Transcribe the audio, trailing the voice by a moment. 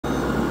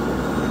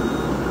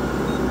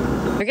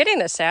You're getting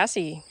the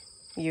sassy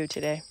you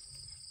today.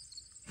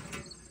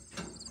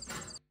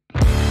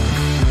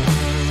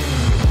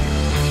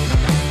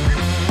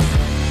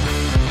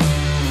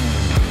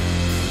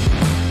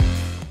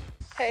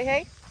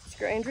 Hey, it's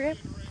Grandria.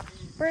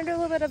 We're gonna do a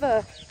little bit of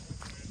a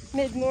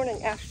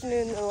mid-morning,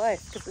 afternoon in the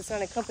life because it's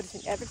not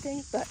encompassing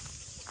everything, but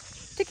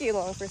take you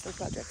along for some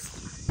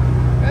projects.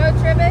 Road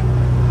tripping.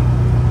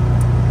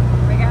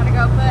 We gotta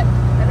go put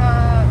an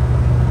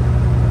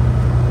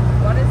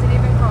what is it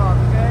even called?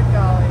 Good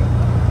golly.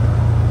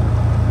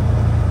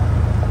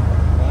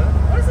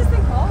 What is this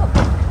thing called?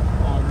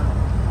 Auger.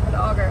 An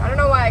auger. I don't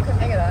know why I couldn't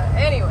think of that.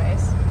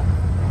 Anyways,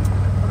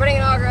 we're putting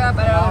an auger up.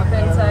 I don't know the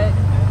pin site.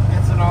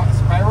 It's a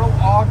spiral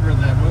auger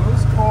that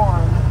moves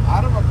corn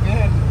out of a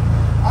bin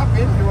up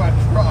into a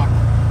truck.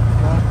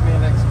 You want me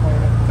to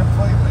explain it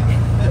completely?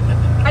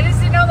 I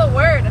just didn't know the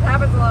word. It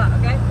happens a lot,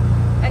 okay?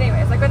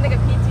 Anyways, I couldn't think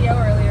of PTO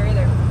earlier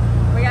either.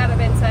 We got a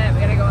bin set.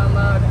 We gotta go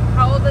unload.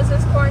 How old is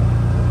this corn?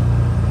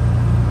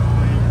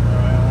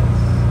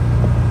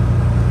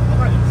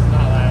 It's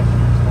not last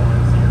year's corn,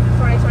 it's here.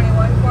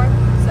 2021 corn.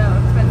 So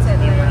it's been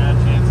sitting Never there. had a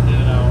chance to get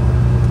it out.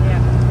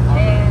 Yeah.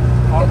 And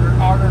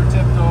Auger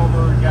tipped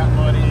over, got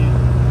muddy,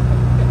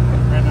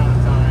 ran out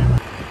of time.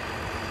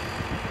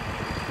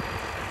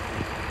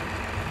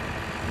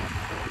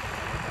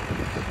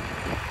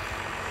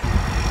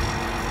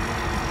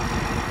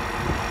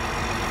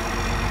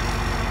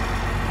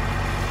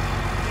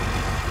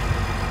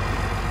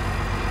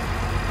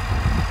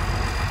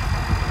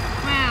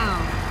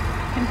 wow,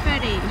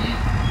 confetti.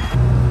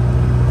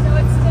 So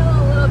it's still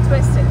a little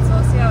twisted, so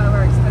we'll see how it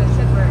works, but it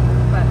should work.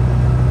 But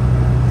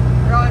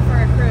we're going for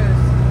a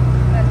cruise.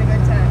 That's a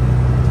good time.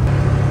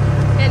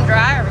 Getting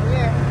dry over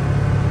here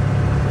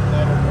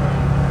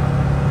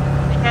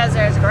because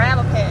there's a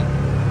gravel pit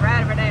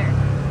right over there.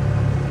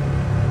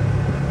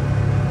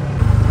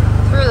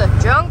 Through the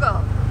jungle.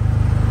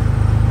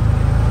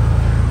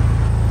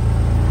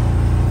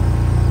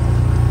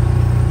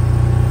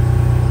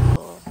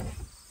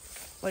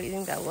 What do you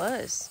think that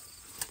was?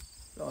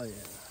 Oh yeah.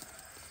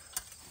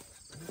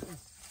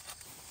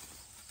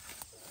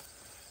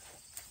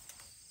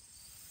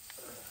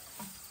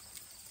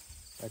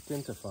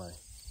 Identify.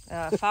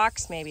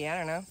 Fox, maybe. I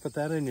don't know. Put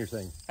that in your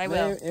thing. I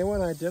will.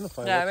 Anyone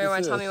identify? Yeah, maybe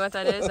want to tell me what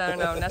that is? I don't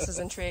know. Ness is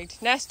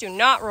intrigued. Ness, do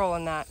not roll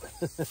in that.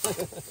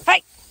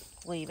 Hey!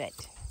 Leave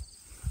it.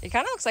 It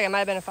kind of looks like it might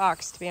have been a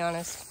fox, to be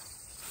honest.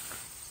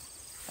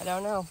 I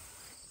don't know.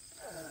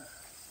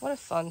 What a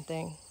fun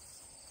thing.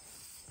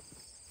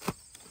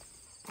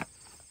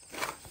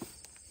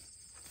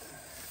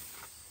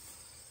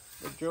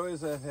 The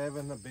joys of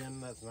having a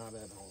bin that's not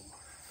at home.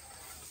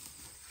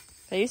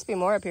 There used to be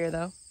more up here,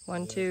 though.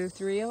 1, 2,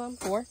 3 of them?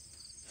 4?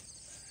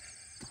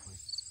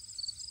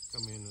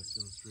 Come in, it's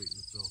gonna straighten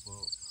itself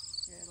out.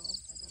 Yeah, it'll. I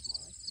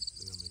definitely like this.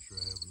 I gotta make sure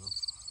I have enough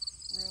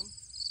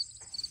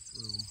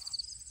room.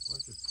 Why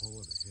don't you pull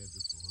it ahead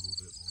just a little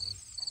bit more?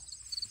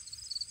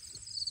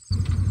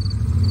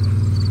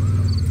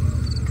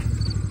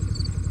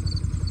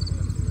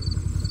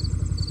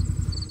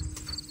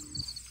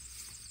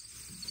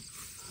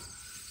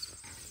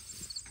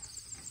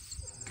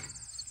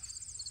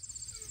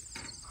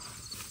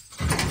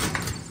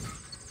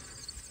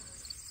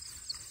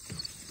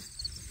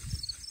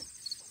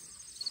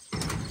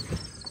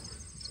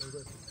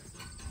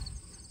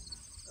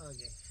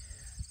 Okay.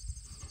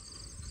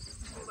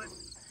 Hold it.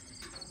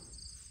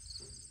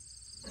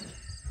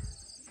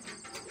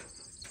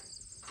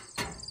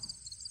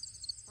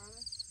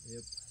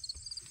 Yep.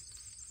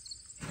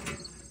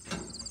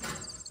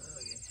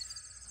 Okay.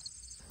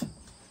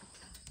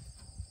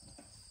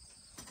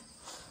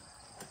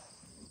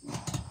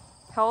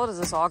 How old is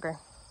this auger?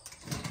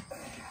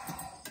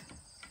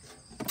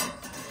 That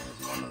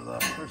was one of the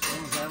first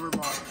things I ever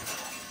bought.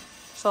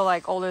 So,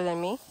 like, older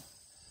than me?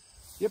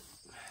 Yep.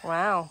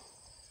 Wow.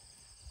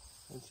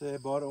 I'd say I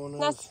bought it when I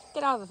Ness, was,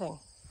 get out of the thing.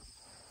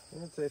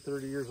 I'd say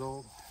 30 years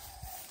old.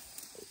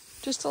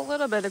 Just a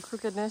little bit of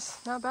crookedness.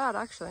 Not bad,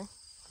 actually.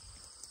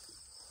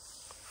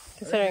 I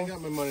Considering.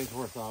 got my money's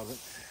worth out of it.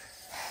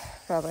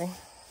 Probably.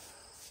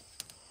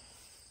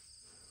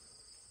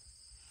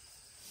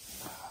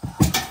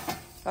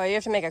 Oh, you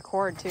have to make a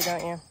cord too,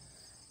 don't you?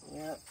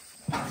 Yeah.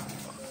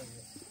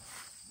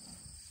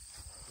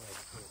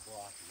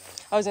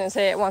 I was gonna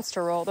say it wants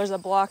to roll. There's a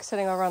block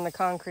sitting over on the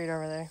concrete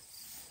over there.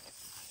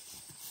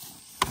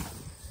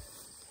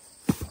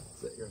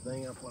 Set your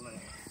thing up when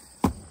I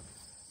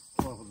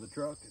come off of the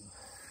truck.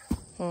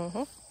 And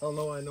I don't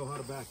know I know how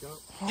to back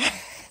up.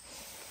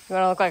 You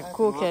wanna look like a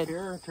cool Come up kid.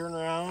 here, turn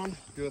around,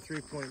 do a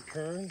 3-point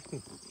turn.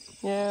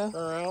 Yeah.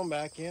 Turn around,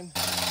 back in.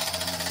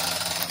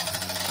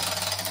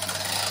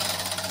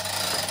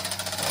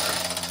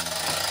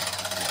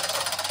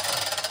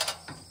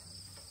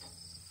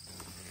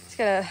 He's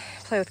gonna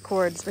play with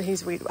cords, but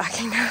he's weed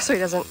whacking now so he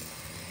doesn't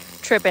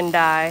trip and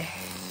die.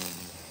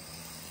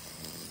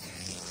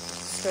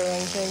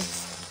 Throwing things.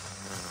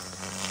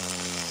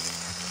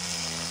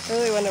 I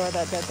really wonder what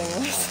that dead thing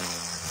was.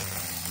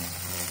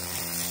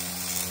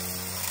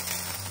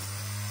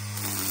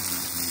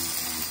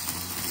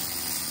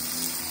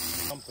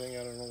 something.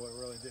 I don't know what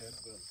really did,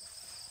 but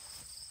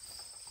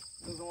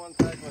this is the one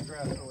side my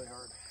grass really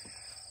hard.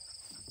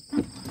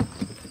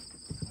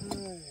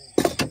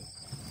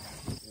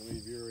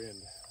 Leave your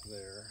end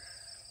there.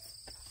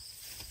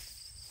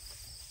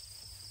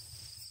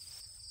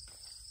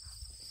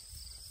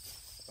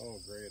 Oh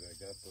great, I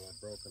got the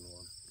broken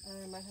one.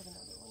 I might have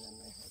another one in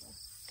there. Hold on.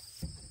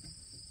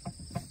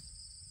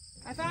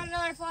 I found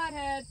another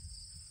flathead.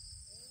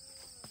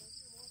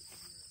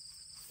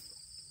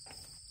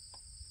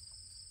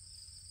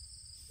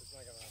 It's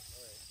not gonna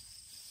hurt.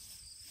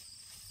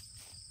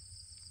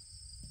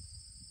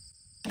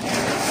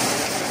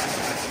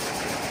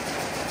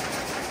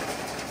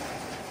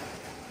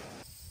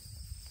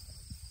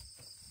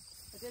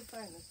 I did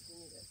find this if you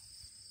need it.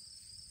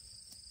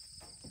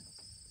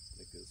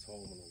 Take this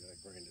home and I'm gonna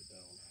grind it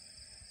down.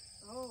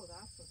 Oh,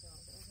 that's what's wrong.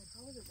 I was like,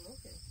 how is it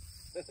broken?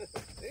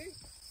 See?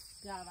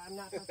 Yeah, I'm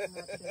not touching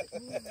that shit.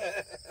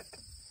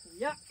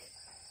 Yuck.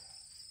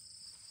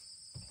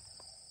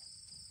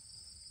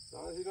 As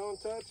long as you don't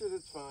touch it,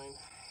 it's fine.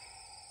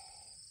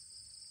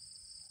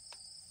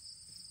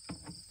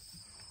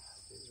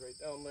 He's right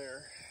down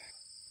there.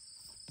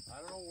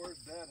 I don't know where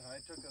it's dead. I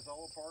took this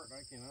all apart and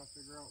I cannot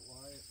figure out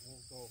why it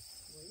won't go.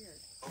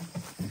 Weird.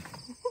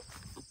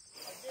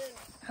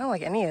 I don't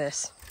like any of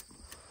this.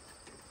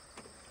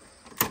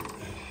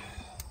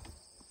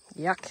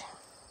 Yuck.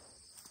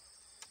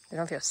 I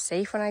don't feel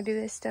safe when I do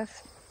this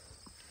stuff.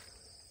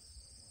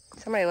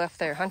 Somebody left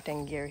their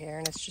hunting gear here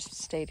and it's just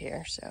stayed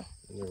here, so.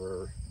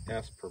 Never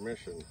asked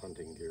permission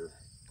hunting gear.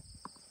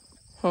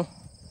 Huh.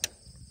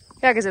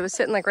 Yeah, because it was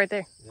sitting like right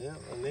there. Yeah,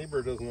 the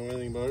neighbor doesn't know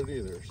anything about it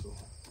either, so.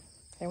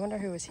 I wonder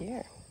who was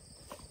here.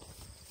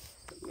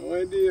 No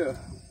idea.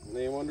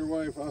 They wonder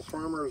why us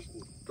farmers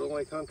don't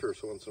like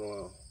hunters once in a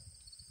while.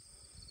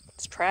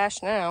 It's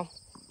trash now.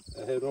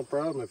 I have no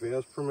problem if he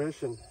has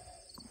permission.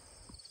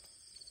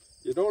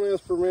 You don't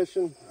ask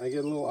permission, I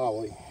get a little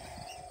owly.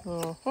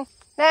 Mm-hmm.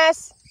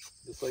 Ness!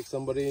 Just like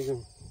somebody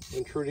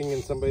intruding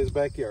in somebody's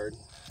backyard.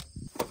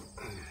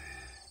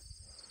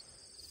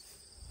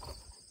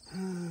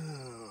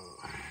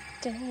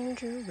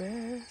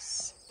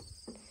 Dangerous.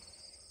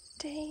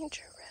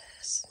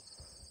 Dangerous.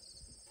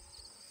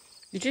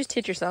 You just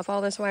teach yourself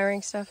all this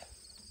wiring stuff?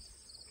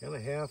 Kind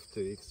of have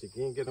to, because you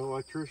can't get an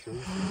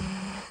electrician.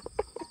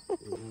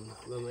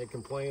 Then they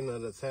complain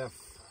that it's half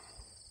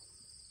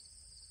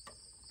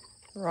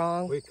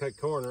wrong. We cut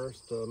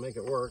corners to make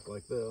it work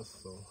like this,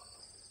 so.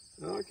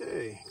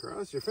 Okay,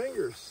 cross your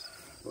fingers,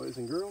 boys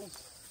and girls.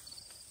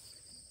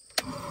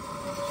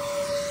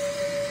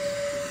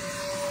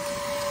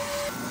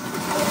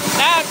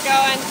 Now it's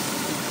going.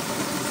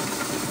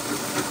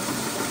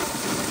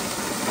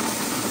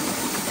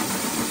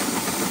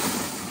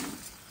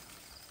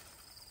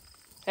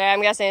 Yeah,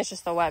 I'm guessing it's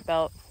just the wet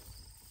belt.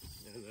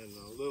 And then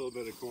a little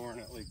bit of corn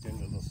that leaked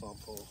into the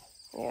sump hole.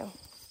 Yeah.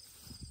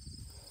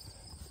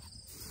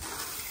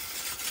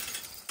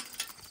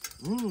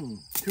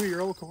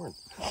 2-year-old corn.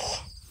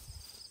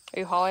 Are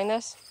you hauling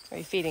this? Or are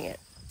you feeding it?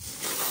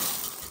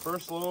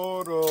 First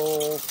load,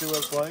 we'll see what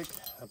it's like.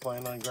 I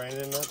plan on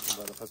grinding it,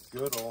 but if it's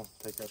good, I'll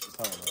take extra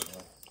time right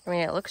now. I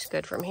mean, it looks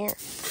good from here.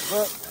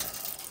 But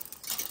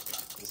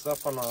the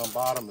stuff on the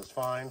bottom is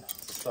fine.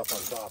 The stuff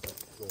on top it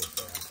goes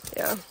bad.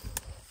 Yeah.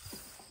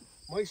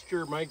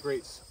 Moisture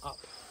migrates up.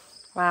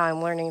 Wow,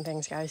 I'm learning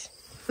things, guys.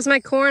 This is my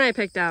corn I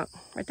picked out.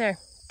 Right there.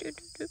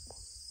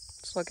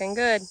 It's looking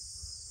good.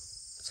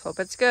 Let's hope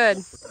it's good.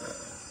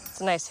 It's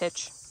a nice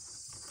hitch.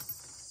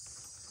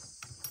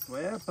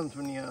 What happens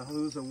when you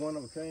lose a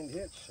one-of-a-kind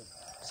hitch?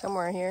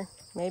 Somewhere here,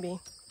 maybe.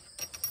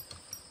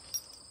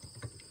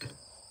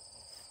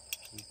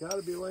 He's got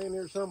to be laying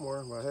here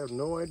somewhere, but I have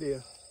no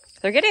idea.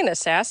 They're getting the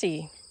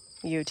sassy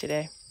you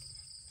today.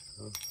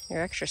 Huh?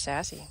 You're extra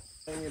sassy.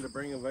 I need to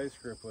bring a vice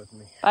grip with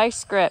me.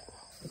 Vice grip.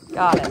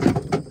 Got it.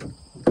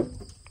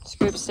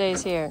 Scoop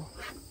stays here.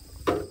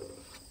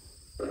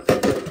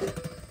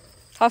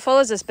 How full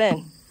has this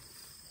been?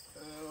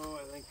 Oh,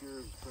 I think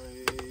yours is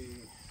probably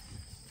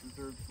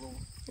 2/3 full.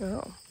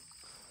 Oh.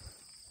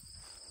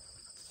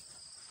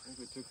 I think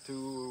we took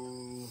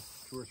two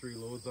or three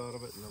loads out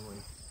of it, and then we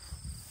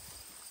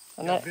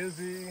And got that...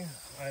 busy.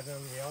 I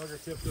then the auger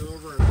tipped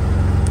over.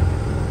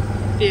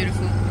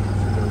 Beautiful.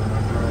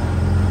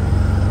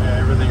 Yeah,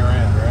 everything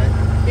ran, right?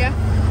 Yeah.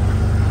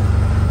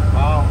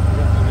 Wow,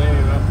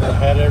 they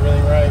had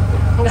everything right.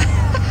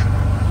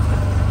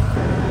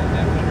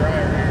 Definitely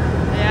drier here.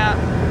 Yeah.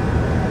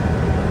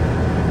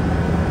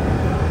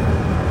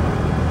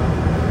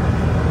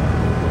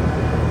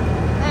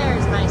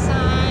 There's my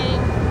sign.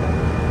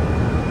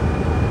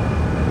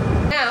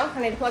 Now, I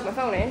need to plug my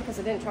phone in because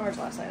it didn't charge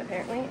last night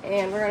apparently.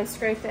 And we're going to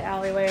scrape the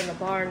alleyway in the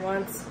barn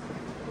once.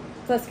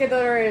 So the skid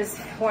loader is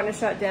wanting to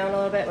shut down a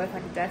little bit with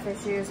like death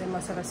issues. It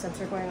must have a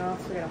sensor going off,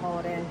 so we're going to haul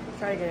it in,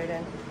 try to get it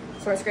in.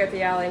 So we're going to scrape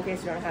the alley in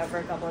case we don't have it for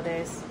a couple of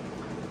days.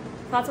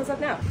 That's what's up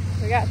now.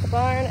 We got the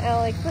barn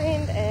alley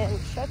cleaned and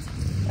shut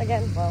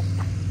again, well,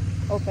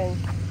 open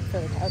for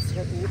the cows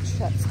to eat,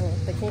 shut so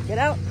they can't get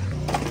out.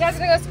 You guys are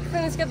gonna go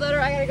clean the skid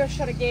loader. I'm gonna go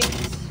shut a gate.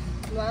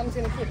 Mom's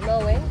gonna keep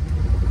mowing.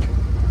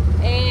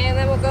 And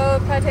then we'll go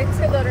probably take the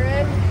skid loader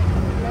in.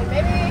 And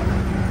maybe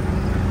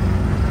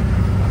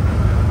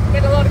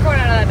get a load of corn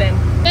out of that bin.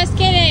 Just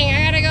kidding,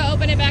 I gotta go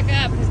open it back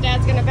up because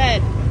Dad's gonna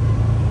bed.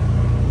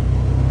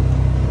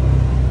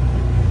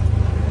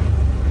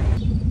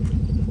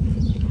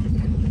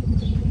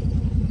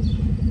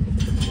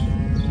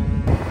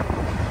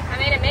 I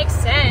mean, it makes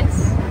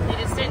sense. He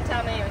just didn't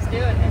tell me he was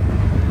doing it.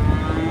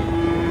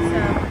 So,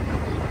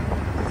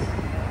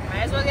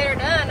 might as well get her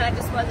done. I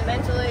just wasn't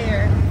mentally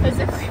or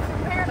physically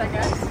prepared, I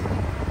guess.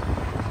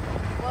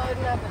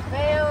 Loading up the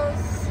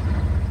bales.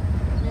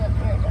 Yep,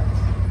 here it goes.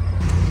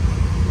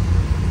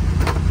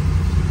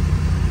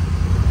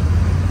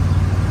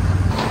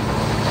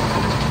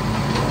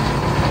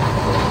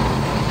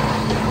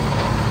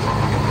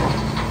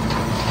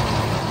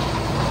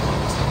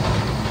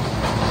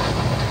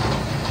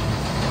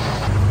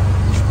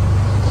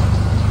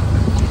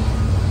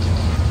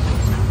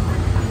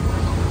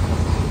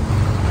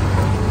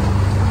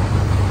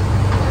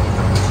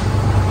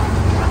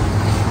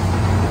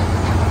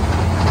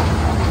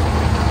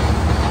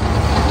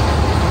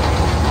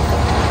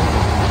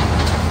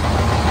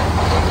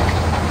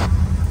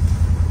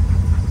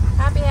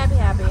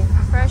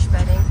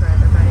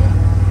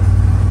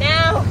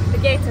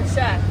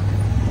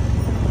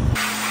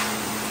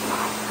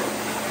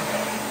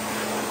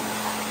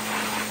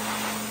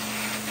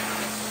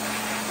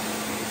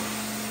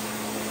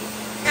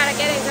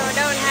 Get it so I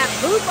don't have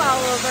poop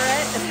all over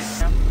it.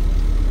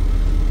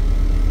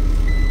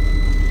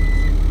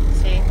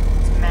 See,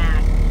 it's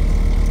mad.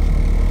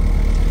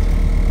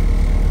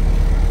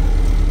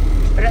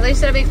 But at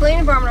least it'll be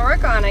clean for him to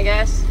work on, I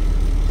guess.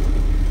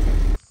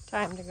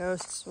 Time to go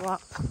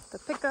swap the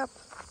pickup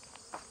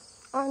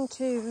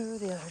onto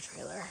the other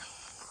trailer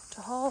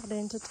to haul it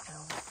into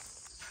town.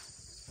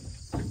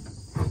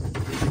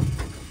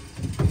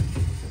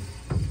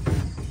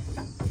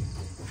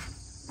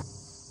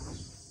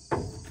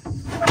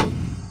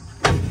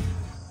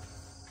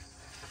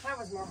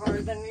 More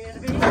hard than it needed to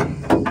be.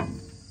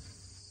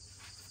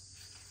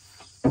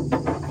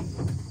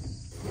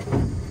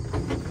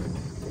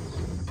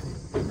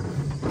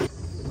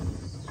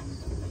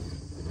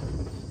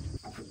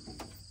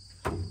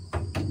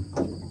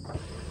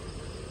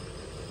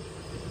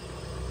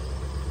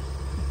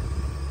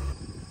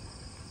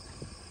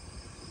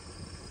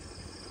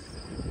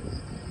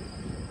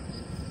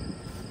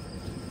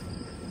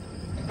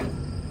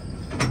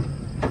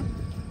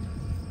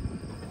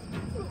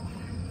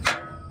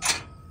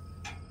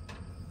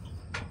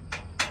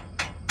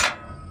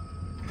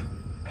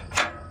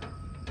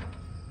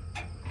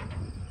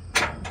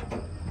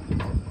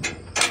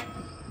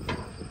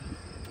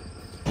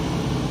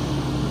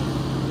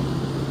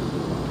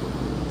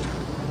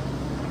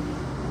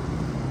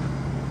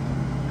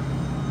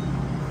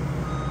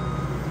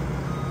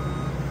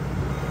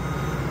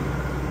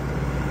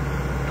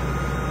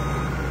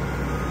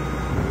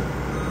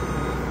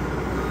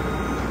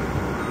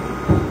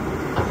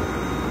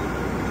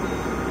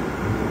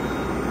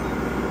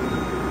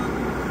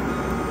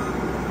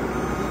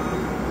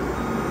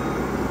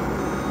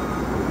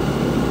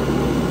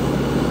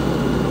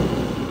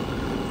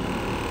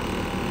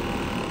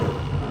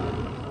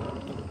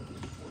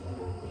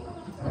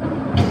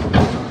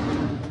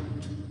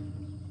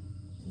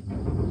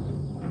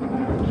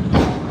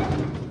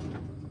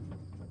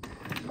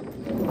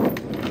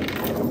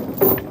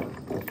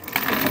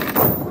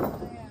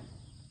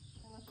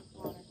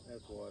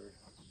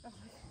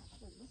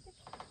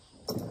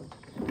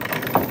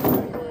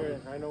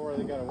 I know where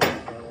they got to wash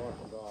it. I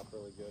washed it off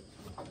really good.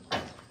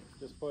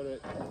 Just put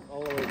it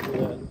all the way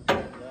through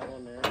that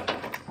one there.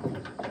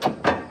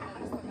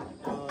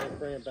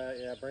 Bring it back,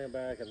 yeah, bring it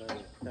back and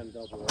then kind of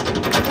double it.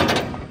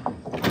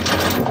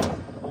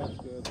 That's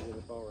good to get it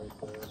about right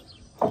there.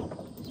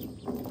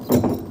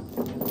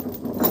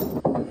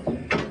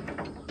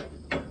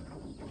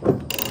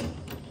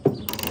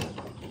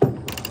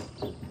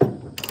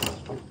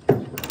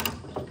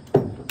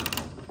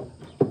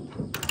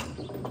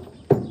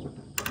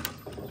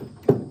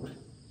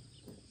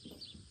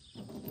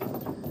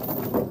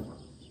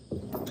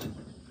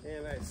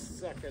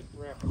 Suck at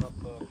wrapping up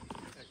the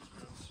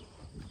extras.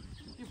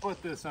 You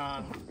put this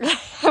on.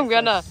 I'm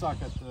gonna suck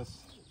at this.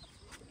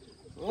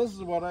 So this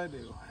is what I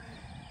do.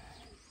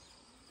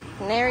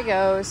 And there he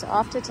goes,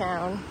 off to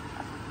town.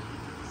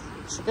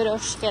 Good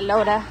old skid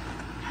loader.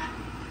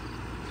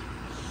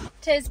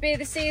 'Tis be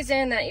the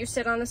season that you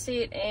sit on the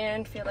seat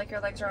and feel like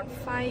your legs are on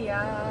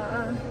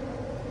fire.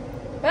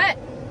 But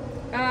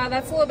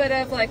that's a little bit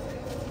of like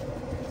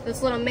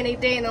this little mini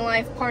day in the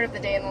life, part of the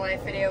day in the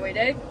life video we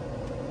did.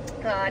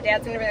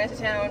 Dad's gonna bring that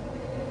to town.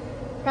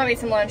 Probably eat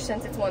some lunch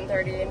since it's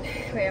 1:30 and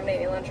we haven't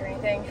eaten lunch or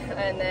anything.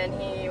 And then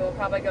he will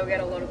probably go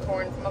get a load of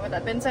corn from over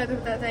that bin side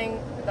with that thing,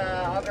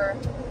 the auger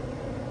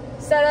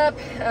set up,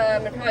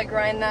 and probably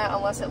grind that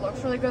unless it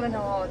looks really good, then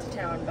he'll haul it to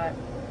town. But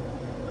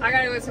I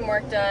gotta get some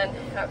work done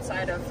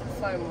outside of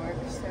phone work,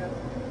 so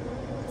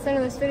that's the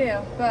end of this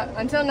video. But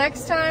until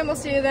next time, we'll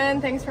see you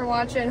then. Thanks for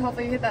watching.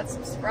 Hopefully you hit that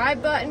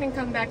subscribe button and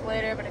come back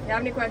later. But if you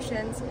have any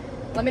questions,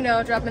 let me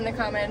know, drop them in the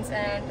comments.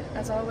 And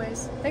as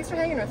always, thanks for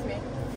hanging with me.